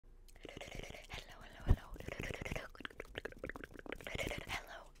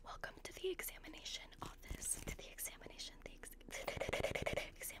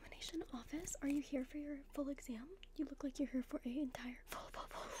Miss, are you here for your full exam? You look like you're here for a entire full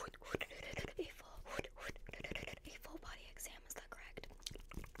body exam. Is that correct?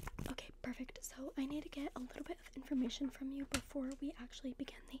 Okay, perfect. So I need to get a little bit of information from you before we actually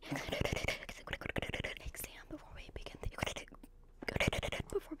begin the exam. Before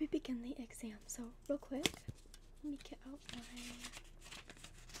we begin the exam. So real quick, let me get out my.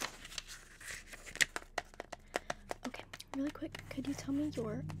 Okay, really quick, could you tell me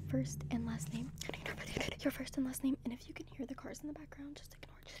your first and last name? Your first and last name, and if you can hear the cars in the background,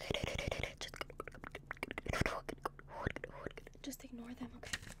 just ignore them,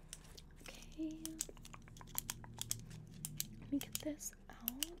 okay? Okay. Let me get this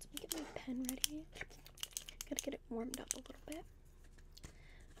out. Let me get my pen ready. Gotta get it warmed up a little bit.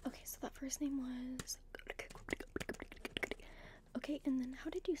 Okay, so that first name was. Okay, and then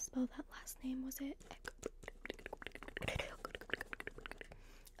how did you spell that last name? Was it?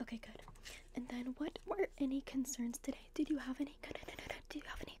 Okay, good. And then what were any concerns today? Did you have any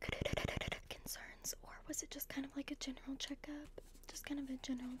concerns, or was it just kind of like a general checkup? Just kind of a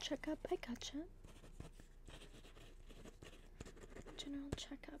general checkup. I gotcha. General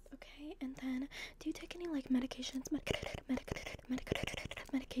checkup, okay. And then do you take any like medications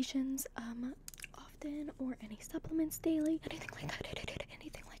often, or any supplements daily? Anything like that?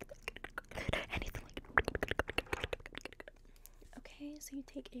 Okay, so you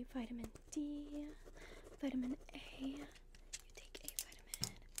take a vitamin D, vitamin A, you take a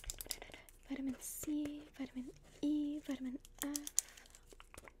vitamin C, vitamin E, vitamin F.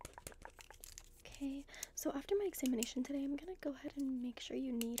 Okay, so after my examination today, I'm gonna go ahead and make sure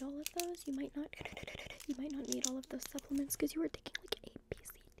you need all of those. You might not need all of those supplements because you were taking like A, B,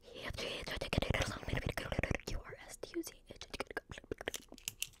 C, D, F, G, H, I, J, K, L, R, S, T, U, Z, H,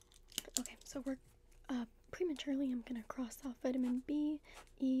 okay, so we're prematurely, I'm gonna cross off vitamin B,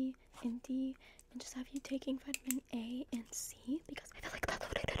 E, and D, and just have you taking vitamin A and C because I feel like that's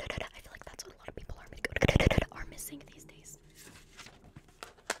what a lot of people are missing these days.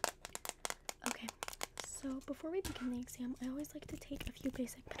 Okay, so before we begin the exam, I always like to take a few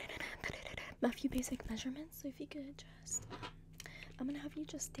basic measurements. So if you could just, I'm gonna have you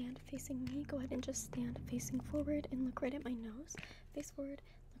just stand facing me. Go ahead and just stand facing forward and look right at my nose. Face forward.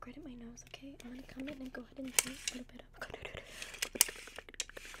 Look right at my nose, okay? I'm gonna come in and go ahead and do a little bit of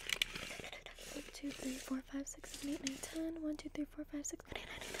 1, 2, 3, 4, 5, 6, 7, 8, 9, 10. 1, 2, 3, 4, 5, 6, 7, 8,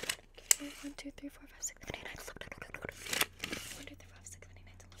 9, 10. Okay, 1, 2, 3, 4, 5, 6, 7, 8, 9, 10. 1, 2, 3, 4, 5, 6, 7, 8,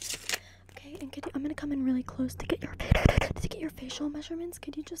 9, 10. Okay, and I'm gonna come in really close to get your facial measurements.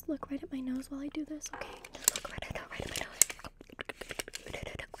 Could you just look right at my nose while I do this? Okay, just look right at my nose.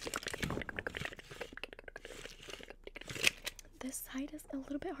 This side is a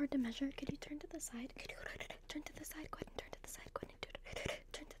little bit hard to measure. Could you turn to the side? Turn to the side. Go ahead and turn to the side. Go ahead and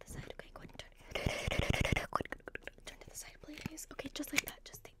turn to the side. Okay, go ahead and turn to the side, please. Okay, just like that.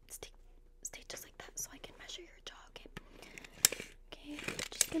 Just stay just like that so I can measure your jaw, okay? Okay,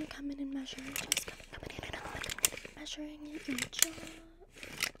 just gonna come in and measure. Just coming in and measuring your jaw.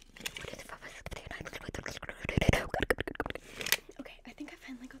 Okay, I think I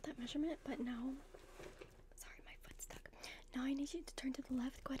finally got that measurement, but now, sorry, my foot's stuck. Now I need you to turn to the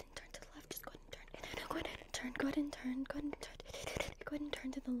left. Go ahead and turn to the left. Just go ahead and turn. Go ahead and turn. Go ahead and turn. Go ahead and turn. Go ahead and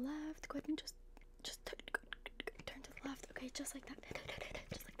turn to the left. Go ahead and just turn to the left. Okay, just like that.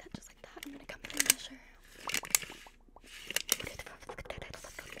 Just like that. Just like that. I'm gonna come in and measure.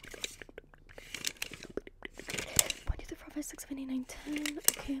 1, 2, 3, 4, 5, 6, 7, 8, 9, 10.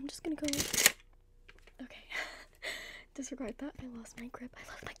 Okay, I'm just gonna go. Okay. Disregard that. I lost my grip. I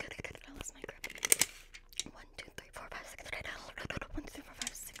lost my grip. 1, 2, 3, 4, 5, 6, 7, 8, 1, 2, 3, 4,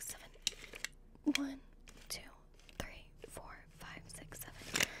 5, 6, 7. 1, 2, 3, 4, 5, 6, 7.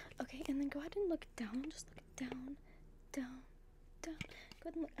 Okay, and then go ahead and look down. Just look down. Go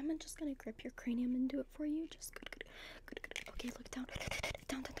ahead and look. I'm just gonna grip your cranium and do it for you. Just good. Okay, look down.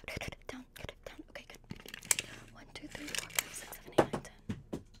 Down. Okay, good. 1, 2, 3, 4, 5, 6, 7, 8, 9, 10.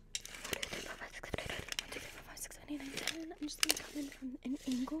 1, 2, 3, 4, 5, 6, 7, 8, 9, 10. 1, 2, 3, 4, 5, 6, 7, 8, 9, 10. I'm just gonna come in from an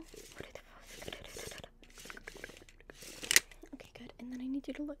angle. Okay, good. And then I need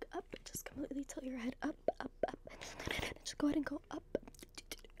you to look up. Just completely tilt your head up. Just go ahead and go up.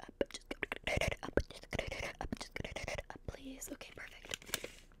 Up, please. Okay, perfect.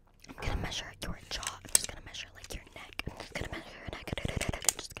 I'm gonna measure your jaw. I'm just gonna measure like your neck. I'm just gonna measure your neck.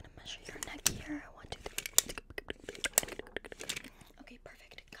 I'm just gonna measure your neck here. 1, 2, 3. Okay,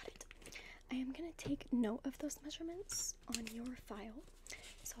 perfect. Got it. I am gonna take note of those measurements on your file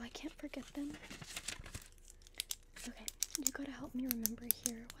so I can't forget them. Okay, you gotta help me remember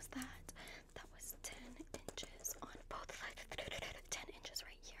here. That was 10 inches on both sides. 10 inches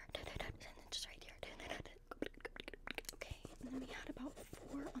right here. 10 then we had about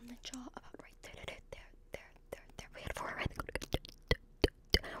 4 on the jaw, about right there. We had 4 right there.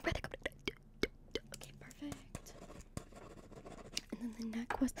 Okay, perfect. And then the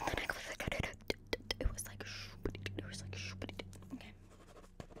neck was like, it was like, okay.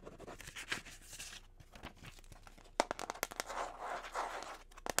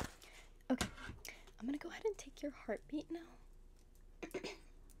 Okay, I'm gonna go ahead and take your heartbeat now.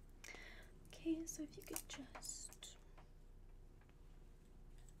 Okay, so if you could just...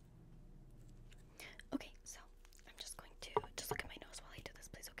 Okay, so I'm just going to just look at my nose while I do this,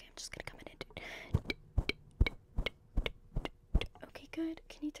 please. Okay, I'm just gonna come in and... Okay, good.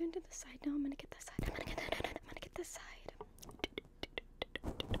 Can you turn to the side now? I'm gonna get this side. I'm gonna get this side.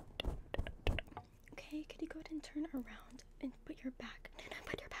 Okay, could you go ahead and turn around and put your back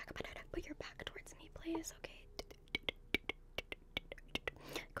towards me, please? Okay.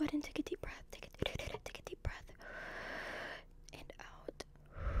 Go ahead and take a deep breath. Take a deep breath. And out.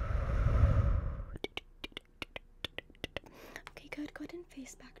 Okay, good. Go ahead and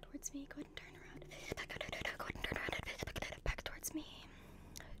face back towards me. Go ahead and turn around. Go ahead and turn around and face back towards me.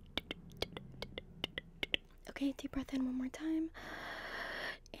 Okay, deep breath in one more time.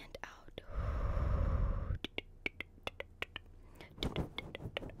 And out.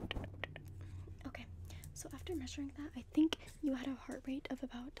 Okay, so after measuring that, I think you had a heart rate of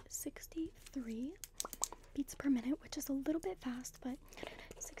about 63 beats per minute, which is a little bit fast, but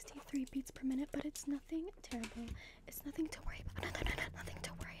 63 beats per minute, but it's nothing terrible. It's nothing to worry about. Nothing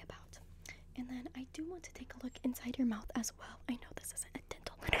to worry about. And then I do want to take a look inside your mouth as well. I know this isn't a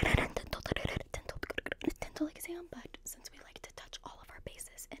dental exam, but since we like to touch all of our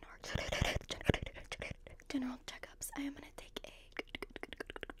bases in our general checkups, I am going to take a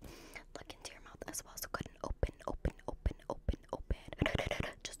look into your mouth as well. So go ahead and open.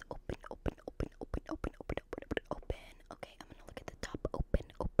 Just open. Okay, I'm gonna look at the top. Open.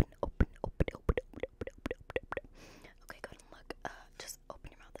 Okay, go ahead and look. Just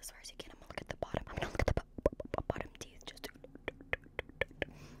open your mouth as far as you can. I'm gonna look at the bottom. I'm gonna look at the bottom teeth. Just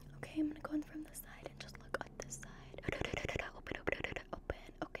okay. I'm gonna go in from the side and just look at this side. Open.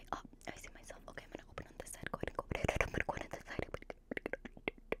 Okay. Oh, I see myself. Okay, I'm gonna open on this side. Go ahead and go. I'm gonna go on this side.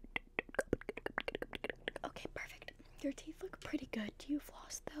 Okay, perfect. Your teeth look pretty good. Do you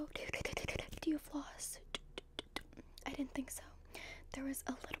floss though? Do you floss? I didn't think so. There was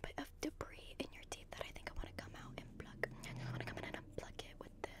a little bit of debris in your teeth that I think I want to come out and pluck. I want to come in and pluck it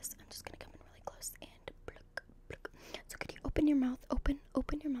with this. I'm just gonna come in really close and pluck. So could you open your mouth? Open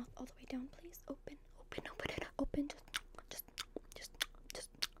your mouth all the way down, please. Open. Just.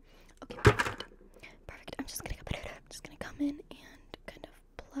 Okay, perfect. I'm just gonna come in and kind of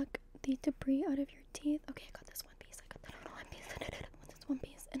pluck the debris out of your teeth. Okay, I got this one piece. This one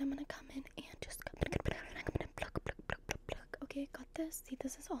piece, and I'm gonna come in and just pluck. Okay, got this. See,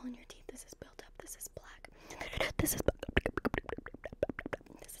 this is all in your teeth. This is built up. This is black. This is black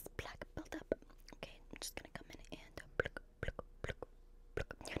built up. Okay, I'm just gonna come in and pluck.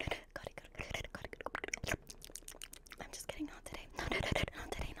 Got it. I'm just kidding. Not today.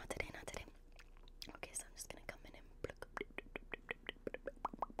 Okay, so I'm just gonna come in and pluck.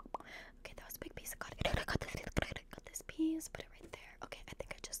 Okay, that was a big piece. Got it. Got this piece. Put it right there. Okay, I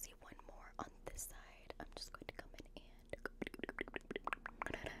think I just see one more on this side. I'm just going to come in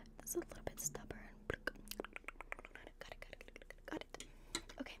and this is a little bit stubborn. Got it.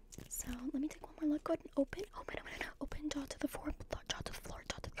 Okay, so let me take one more look. Go ahead and open jaw to the floor, please.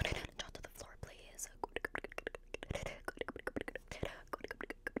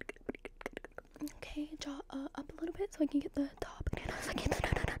 Okay, jaw up a little bit so I can get the top.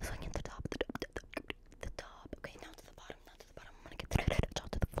 Okay, now to the bottom. I'm gonna get the jaw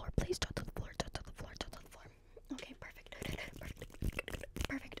to the floor, please. Jaw to the floor. Okay, perfect.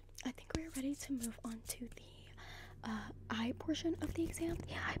 I think we're ready to move on to the eye portion of the exam.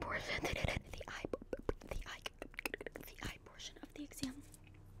 The eye portion of the exam.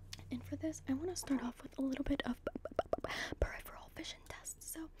 And for this, I want to start off with a little bit of peripheral vision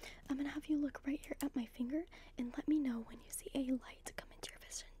tests. So I'm gonna have you look right here at my finger and let me know when you see a light come into your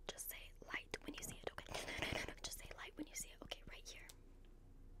vision. Just say light when you see it, okay? Just say light when you see it. Okay, right here.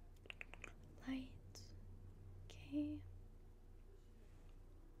 Light. Okay.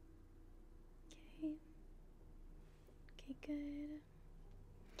 Okay, good.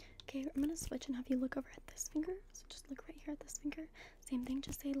 Okay, I'm gonna switch and have you look over at this finger. So just look right here at this finger. Same thing,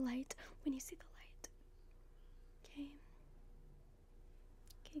 just say light when you see the light. Okay.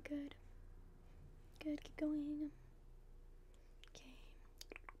 Okay, good. Keep going. Okay.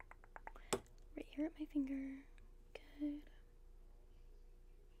 Right here at my finger.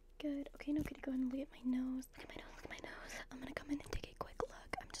 Good. Okay, now could you go ahead and look at my nose? Look at my nose. I'm gonna come in and take a quick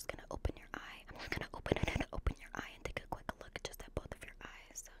look. I'm just gonna open your eye. I'm just gonna open your eye and take a quick look just at both of your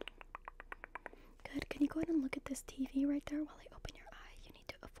eyes. Good. Can you go ahead and look at this TV right there while I open your eye? You need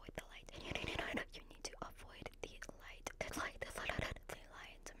to avoid the light. You need to avoid the light. The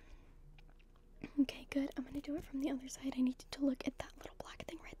light. Okay, good. I'm gonna do it from the other side. I need you to look at that little black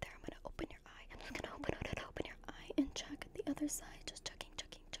thing right there. I'm gonna open your eye. I'm just gonna open your eye and check the other side. Just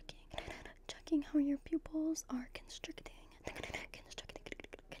checking how your pupils are constricting.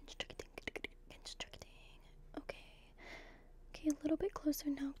 Okay, a little bit closer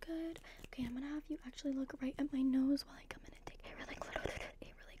now. Good. Okay, I'm gonna have you actually look right at my nose while I come in and take a really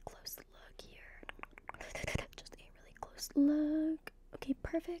close look here. Just a really close look. Okay,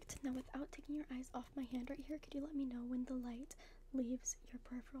 perfect. Now, without taking your eyes off my hand right here, could you let me know when the light leaves your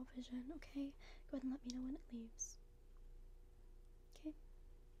peripheral vision? Okay, go ahead and let me know when it leaves. Okay.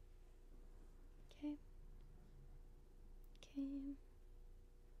 Okay. Okay.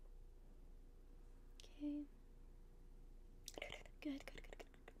 Okay. Good.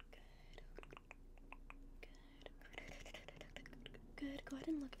 Good. Go ahead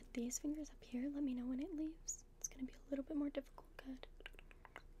and look at these fingers up here. Let me know when it leaves. It's gonna be a little bit more difficult.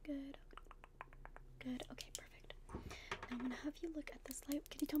 Good. Okay, perfect. Now I'm gonna have you look at this light.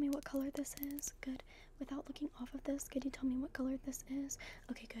 Could you tell me what color this is? Good. Without looking off of this, could you tell me what color this is?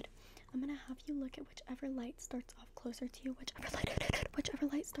 Okay, good. I'm gonna have you look at whichever light starts off closer to you. Whichever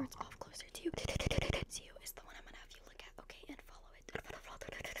light starts off closer to you is the one I'm gonna have you look at. Okay, and follow it.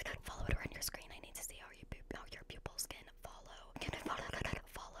 Follow it around your screen. I need to see how your pupils can follow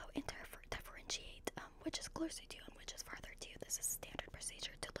and differentiate which is closer to you and which is farther to you. This is standard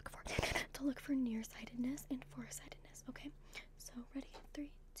procedure to look for nearsightedness and farsightedness. Okay, so ready?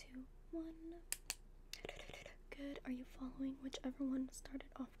 3, 2, 1. Good. Are you following whichever one started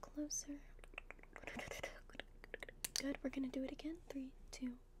off closer? Good. We're gonna do it again. 3,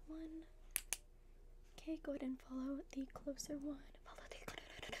 2, 1. Okay, go ahead and follow the closer one.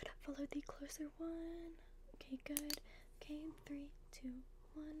 Follow the closer one. Okay, good. Okay, 3, 2,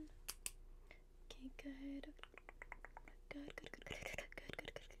 1. Okay, good.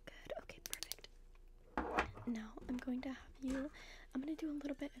 Okay, perfect. Now I'm going to I'm going to do a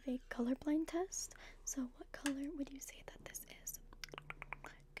little bit of a colorblind test. So what color would you say that this is?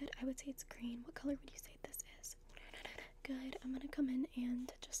 Good, I would say it's green. What color would you say this is? Good, I'm going to come in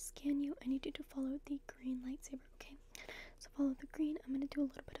and just scan you. I need you to follow the green lightsaber, okay? So follow the green. I'm going to do a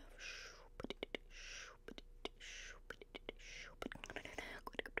little bit of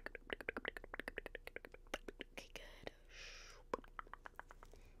okay, good.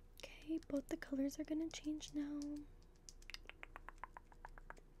 Okay, both the colors are going to change now.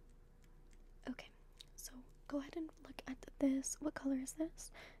 Okay, so go ahead and look at this. What color is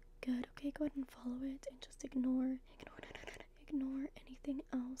this? Good. Okay, go ahead and follow it and just ignore anything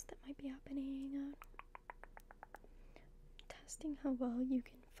else that might be happening. Testing how well you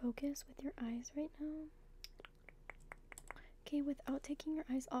can focus with your eyes right now. Okay, without taking your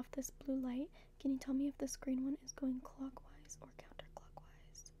eyes off this blue light, can you tell me if this green one is going clockwise or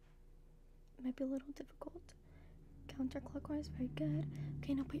counterclockwise? It might be a little difficult. Counterclockwise, very good.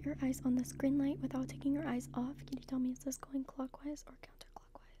 Okay, now put your eyes on this green light without taking your eyes off. Can you tell me, is this going clockwise or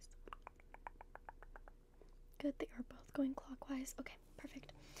counterclockwise? Good, they are both going clockwise. Okay,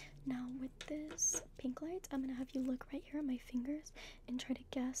 perfect. Now with this pink light, I'm gonna have you look right here at my fingers and try to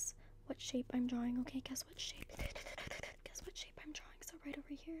guess what shape I'm drawing. Okay, guess what shape I'm drawing. So right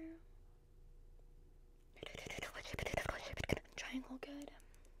over here. Triangle, good.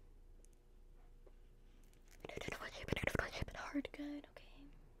 Hard, good, okay.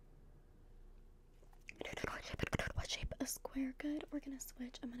 What shape? A square, good. We're gonna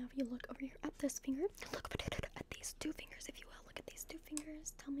switch. I'm gonna have you look over here at this finger. Look at these two fingers, if you will. Look at these two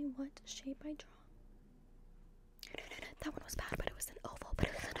fingers. Tell me what shape I draw. That one was bad, but it was an oval.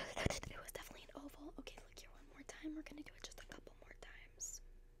 It was definitely an oval. Okay, look here one more time. We're gonna do it just a couple more times.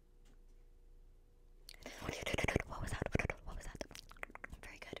 What was that?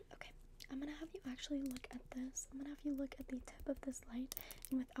 Very good. Okay. I'm gonna have you actually look at this. I'm gonna have you look at the tip of this light,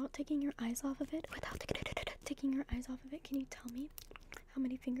 and without taking your eyes off of it, can you tell me how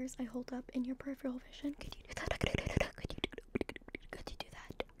many fingers I hold up in your peripheral vision? Could you do that? Could you do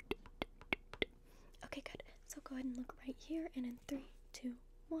that? Okay, good. So go ahead and look right here, and in 3, 2,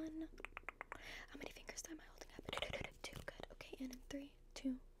 1. How many fingers am I holding up? 2. Good. Okay, and in 3,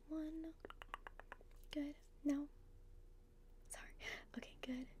 2, 1. Good. Now. Sorry. Okay,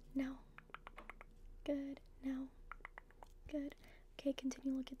 good. Now. Good. Now. Good. Okay,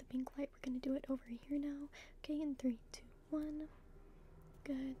 continue look at the pink light. We're gonna do it over here now. Okay, in 3, 2, 1.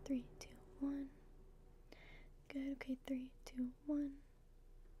 Good. 3, 2, 1. Good. Okay, 3, 2, 1.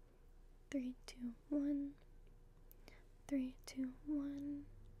 3, 2, 1. 3, 2, 1.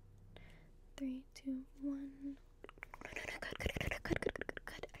 3, 2, 1. Good.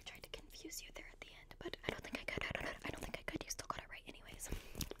 I tried to confuse you there at the end, but I don't think I could. I don't think I could. You still got it right anyways.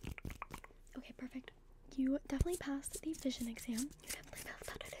 Okay, perfect. You definitely passed the vision exam. You definitely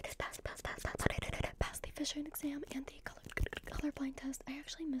passed the vision exam and the colorblind test. I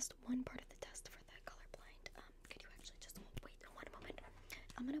actually missed one part of the test for that colorblind. Could you actually just wait one moment?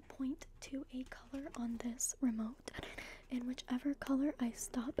 I'm gonna point to a color on this remote, and whichever color I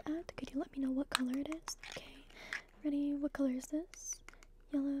stop at, could you let me know what color it is? Okay, ready? What color is this?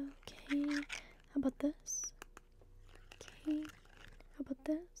 Yellow. Okay. How about this? Okay. How about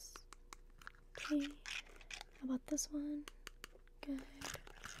this? Okay. How about this one? Good.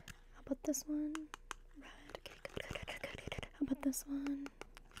 How about this one? Red. Okay, good. How about this one?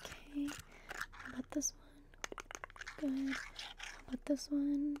 Okay. How about this one? Good. How about this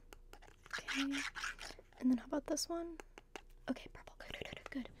one? Okay. And then how about this one? Okay, purple.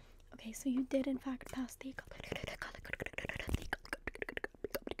 Good. Okay, so you did in fact pass the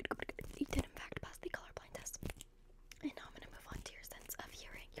you did in fact pass the colorblind test. And now I'm gonna move on to your sense of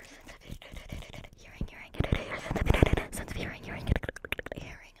hearing. Your sense of hearing.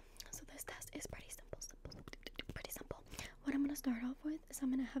 So this test is pretty simple. What I'm gonna start off with is I'm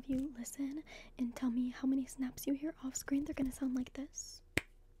gonna have you listen and tell me how many snaps you hear off screen. They're gonna sound like this.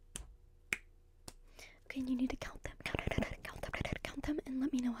 Okay, and you need to count them, and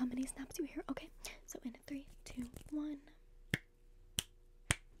let me know how many snaps you hear. Okay, so in 3, 2, 1.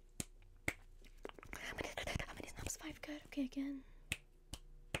 How many snaps? 5. Good. Okay, again.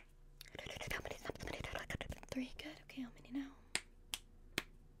 How many snaps? 3. Good. Okay, how many now?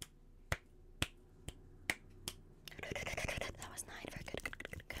 That was 9. Very good.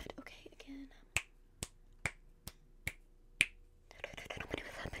 Good. Okay, again. How many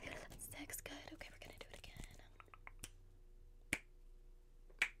was that? 6. Good. Okay, we're gonna do it again.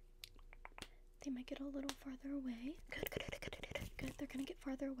 They might get a little farther away. Good. They're gonna get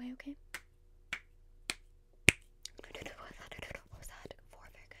farther away, okay? What was that? 4.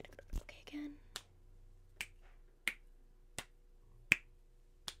 Very good. Okay, again.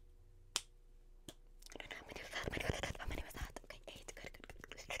 How many was that? Okay, 8.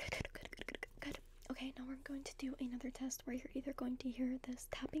 Good. Okay, now we're going to do another test where you're either going to hear this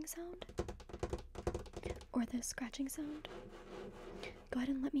tapping sound or this scratching sound. Go ahead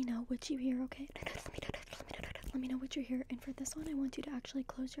and let me know which you hear, okay? Let me know what you hear. And for this one, I want you to actually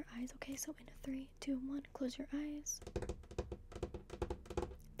close your eyes, okay? So in 3, 2, 1, close your eyes.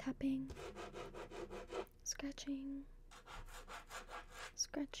 Tapping. Scratching.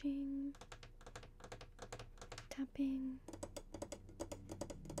 Tapping.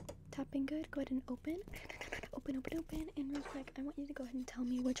 Good. Go ahead and open. Open. And real quick, I want you to go ahead and tell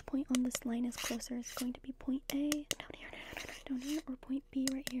me which point on this line is closer. It's going to be point A down here, or point B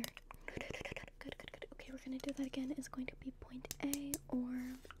right here. Good. Okay, we're gonna do that again. It's going to be point A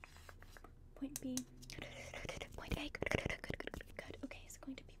or point B. Point A. Good. Okay, it's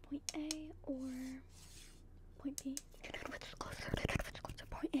going to be point A or point B. Which is closer?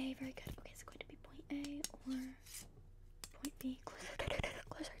 Point A. Very good. Okay, it's going to be point A or point B.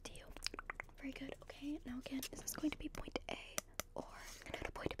 Closer to you. Very good. Okay, now again, is this going to be point A or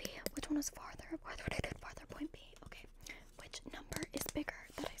point B? Which one is farther? Farther. Point B. Okay. Which number is bigger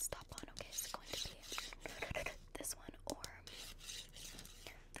that I stop on? Okay, it's going to be this one or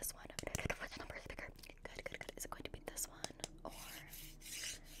this one. Which number is bigger? Good. Is it going to be this one or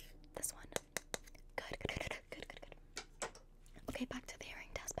this one? Good. Okay, back to the hearing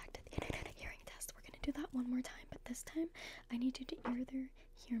test. We're gonna do that one more time, but this time I need you to either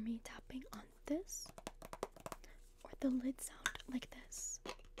hear me tapping on this or the lid sound like this.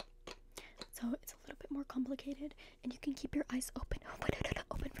 So it's a little bit more complicated, and you can keep your eyes open for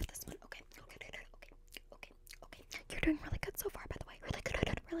this one. Okay. You're doing really good so far, by the way.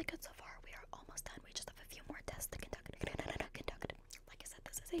 Really good so far. We are almost done. We just have a few more tests to conduct. Like I said,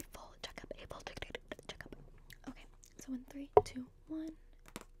 this is a full checkup. Okay. So in 3, 2, 1.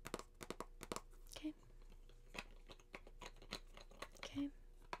 Okay.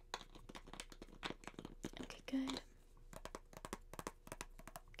 Okay, good.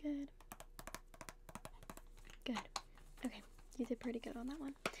 Okay, you did pretty good on that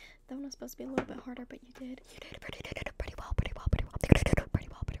one. That one was supposed to be a little bit harder, but you did pretty well.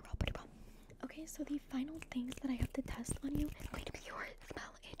 Okay, so the final things that I have to test on you is going to be your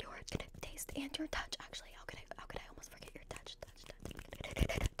smell and your taste and your touch. Actually, how could I almost forget your touch?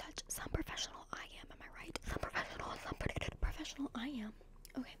 Touch. Some professional I am I right? Some professional I am.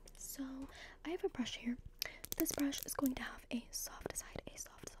 Okay, so I have a brush here. this brush is going to have a soft side, a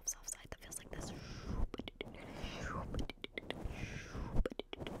soft side that feels like this.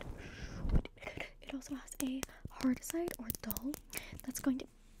 It also has a hard side or dull that's going to...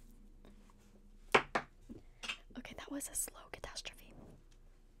 Okay, that was a slow catastrophe.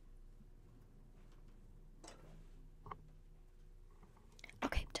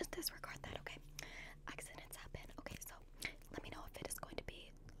 Okay, just disregard that, okay? Accidents happen. Okay, so let me know if it is going to be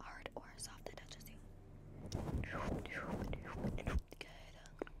hard or soft that touches you.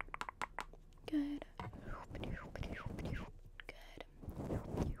 Good.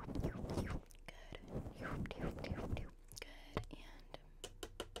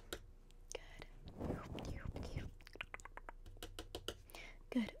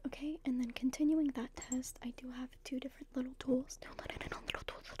 Good, okay, and then continuing that test, I do have two different little tools.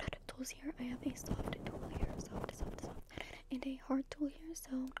 Tools here. I have a soft tool here, soft, and a hard tool here,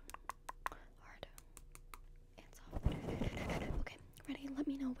 so hard and soft. Okay, ready? Let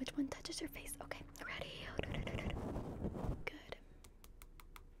me know which one touches your face. Okay, ready? Good.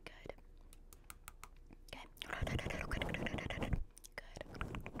 Good. Okay. Good.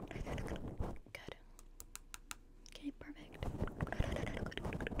 Good. Okay, perfect.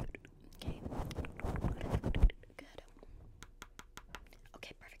 Okay. Good.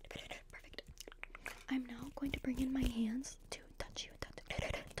 Okay, perfect. I'm now going to bring in my hands to touch you.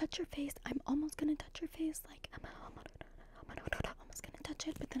 Touch your face. I'm almost gonna touch your face. Like I'm almost gonna touch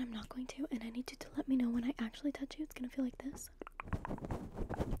it, but then I'm not going to. And I need you to let me know when I actually touch you. It's gonna feel like this.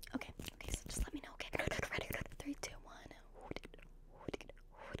 Okay. So just let me know. Okay. Ready? 3, 2, 1.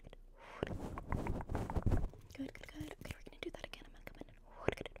 Good. Okay, we're gonna do that again. I'm gonna come in.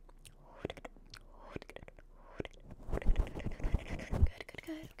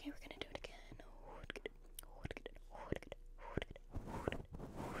 Good. Okay, we're gonna do it again.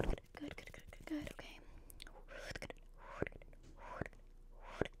 Good. Okay.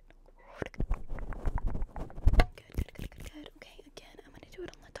 Good. Okay, again, I'm gonna do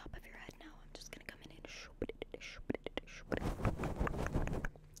it on the top of your head now. I'm just gonna come in and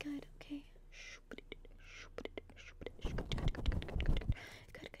good. Okay.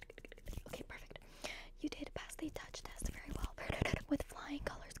 Okay, perfect. You did pass the touch test very well with flying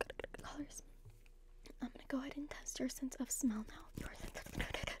colors. I'm gonna go ahead and test your sense of smell now. Your sense of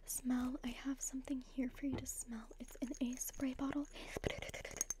smell. I have something here for you to smell. It's in a spray bottle.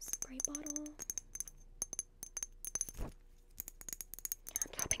 Spray bottle.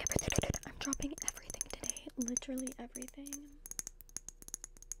 I'm dropping everything today. Literally everything.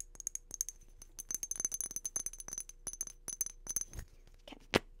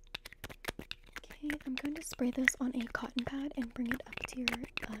 Okay, I'm going to spray this on a cotton pad and bring it up to your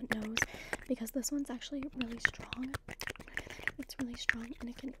nose because this one's actually really strong. It's really strong and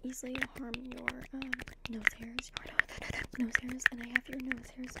it can easily harm your nose hairs. And I have your nose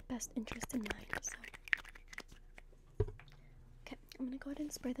hairs' best interest in mind. So, okay, I'm gonna go ahead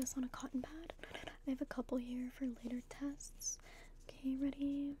and spray this on a cotton pad. I have a couple here for later tests. Okay,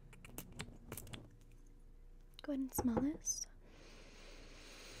 ready? Go ahead and smell this.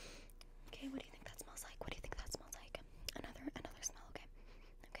 Okay, what do you think that smells like? Another smell, okay.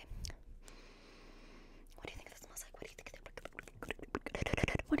 What do you think that smells like? What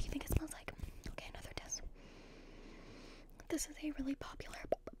do you think it smells like? Okay, another test. This is a really popular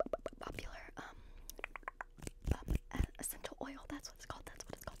essential oil. That's what it's called.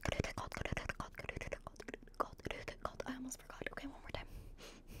 I almost forgot. Okay, one more time.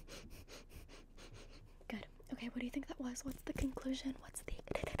 Good. Okay, what do you think that was? What's the conclusion?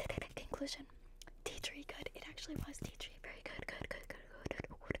 Tea tree. Good. It actually was tea tree. Very good.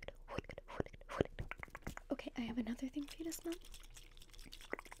 Okay, I have another thing for you to smell.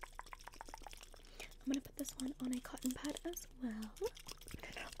 I'm gonna put this one on a cotton pad as well.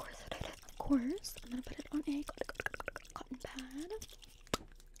 Of course. I'm gonna put it on a cotton pad.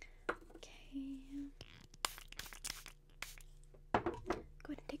 Okay. Go ahead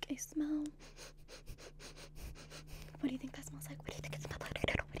and take a smell. What do you think that smells like? What do you think it smells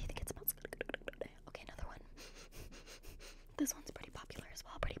like? Okay, another one. This one's pretty popular as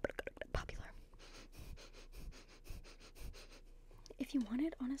well. Pretty popular. If you want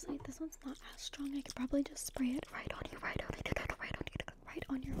it, honestly, this one's not as strong. I could probably just spray it right on your face,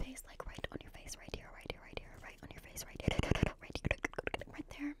 like right on your face, right here, right on your face, right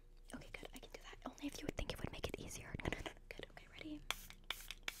there. Okay, good. I can do that. Only if you would think it would make it easier. Good. Okay, ready?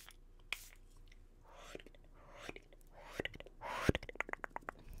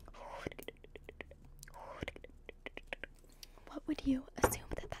 What would you assume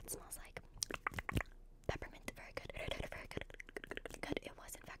that smells like? Peppermint. Very good. Good. It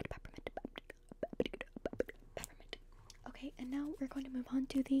was in fact peppermint. going to move on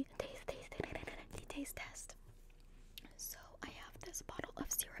to the taste test. So I have this bottle of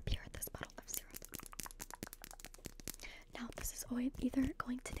syrup here. Now this is always either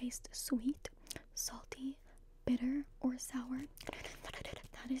going to taste sweet, salty, bitter, or sour.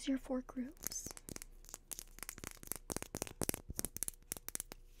 That is your 4 groups.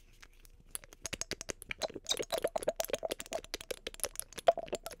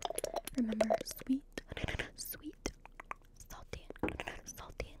 Remember, sweet,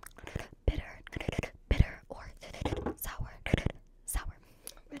 salty, bitter, or sour.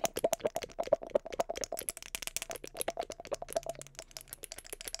 Ready?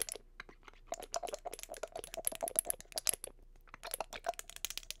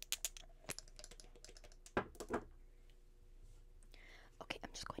 Okay, I'm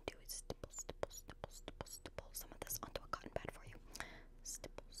just going to stipple some of this onto a cotton pad for you.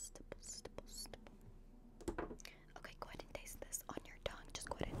 Stipple. Okay, go ahead and taste this on your tongue. Just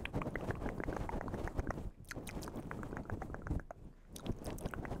go ahead and...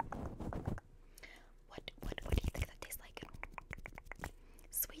 What do you think that tastes like?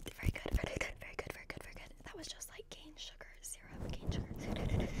 Sweet, very good. That was just like cane sugar syrup.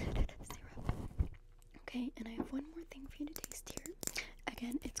 Okay, and I have one more thing for you to taste here.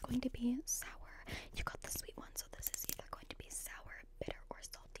 Again, it's going to be sour. You got the sweet one, so this is either going to be sour, bitter, or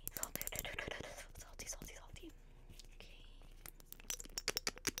salty. Salty. Okay.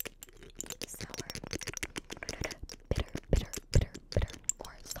 Sour, bitter,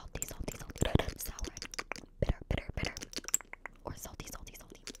 or salty. Sour, bitter, or salty.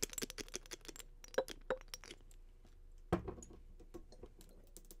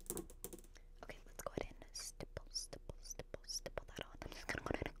 Okay, let's go ahead and stipple that on. I'm just gonna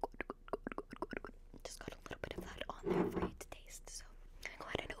go ahead and just got a little bit of that on there for you to taste. So go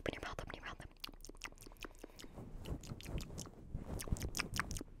ahead and open your mouth.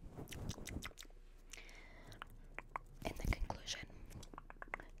 In the conclusion,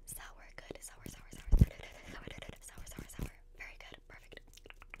 sour, good, sour. Very good, perfect.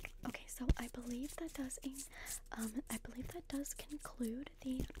 Okay, so I believe that does conclude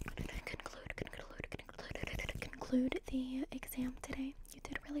the exam today. You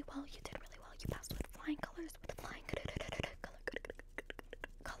did really well. You passed with flying colors.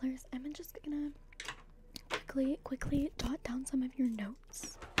 Colors. I'm just gonna quickly jot down some of your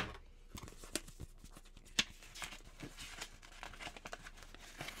notes.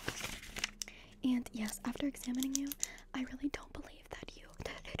 And yes, after examining you, I really don't believe that you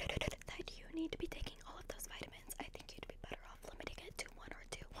need to be taking all of those vitamins. I think you'd be better off limiting it to one or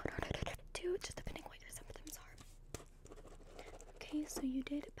two, just depending what your symptoms are. Okay, so you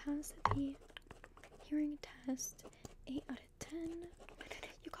did pass the hearing test, 8 out of 10.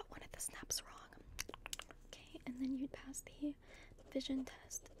 You got one of the snaps wrong. Okay, and then you passed the vision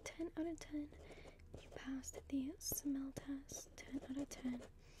test, 10 out of 10. You passed the smell test, 10 out of 10.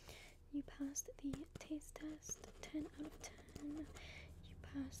 You passed the taste test, 10 out of 10. You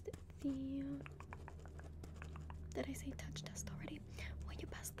passed the... Did I say touch test already? Well, you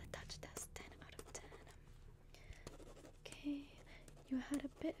passed the touch test, 10 out of 10. Okay, you had a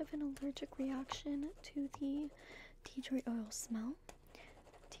bit of an allergic reaction to the tea tree oil smell.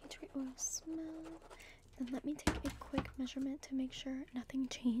 Then let me take a quick measurement to make sure nothing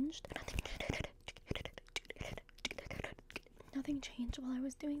changed. Nothing changed while I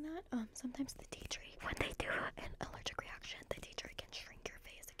was doing that. Sometimes the tea tree, when they do an allergic reaction, the tea tree can shrink your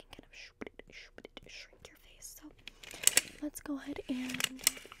face. It can kind of shrink your face. So let's go ahead and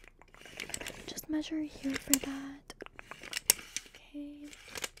just measure here for that. Okay,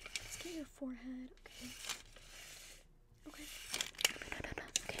 let's get your forehead. Okay,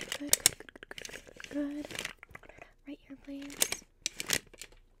 good. Right here, please.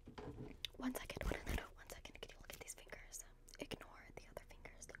 1 second. 1 second. Can you look at these fingers? Ignore the other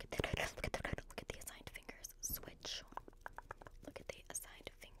fingers. Look at the assigned fingers. Switch. Look at the assigned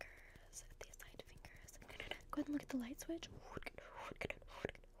fingers. Go ahead and look at the light switch. Go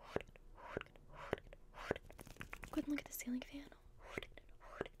ahead and look at the ceiling fan.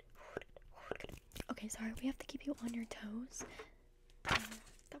 Okay, sorry, we have to keep you on your toes.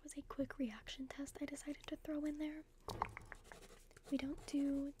 That was a quick reaction test I decided to throw in there. We don't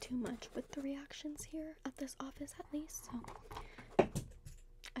do too much with the reactions here at this office, at least, so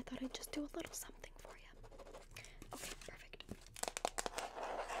I thought I'd just do a little something for you. Okay, perfect.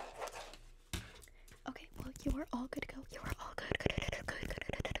 Okay, well, you are all good to go.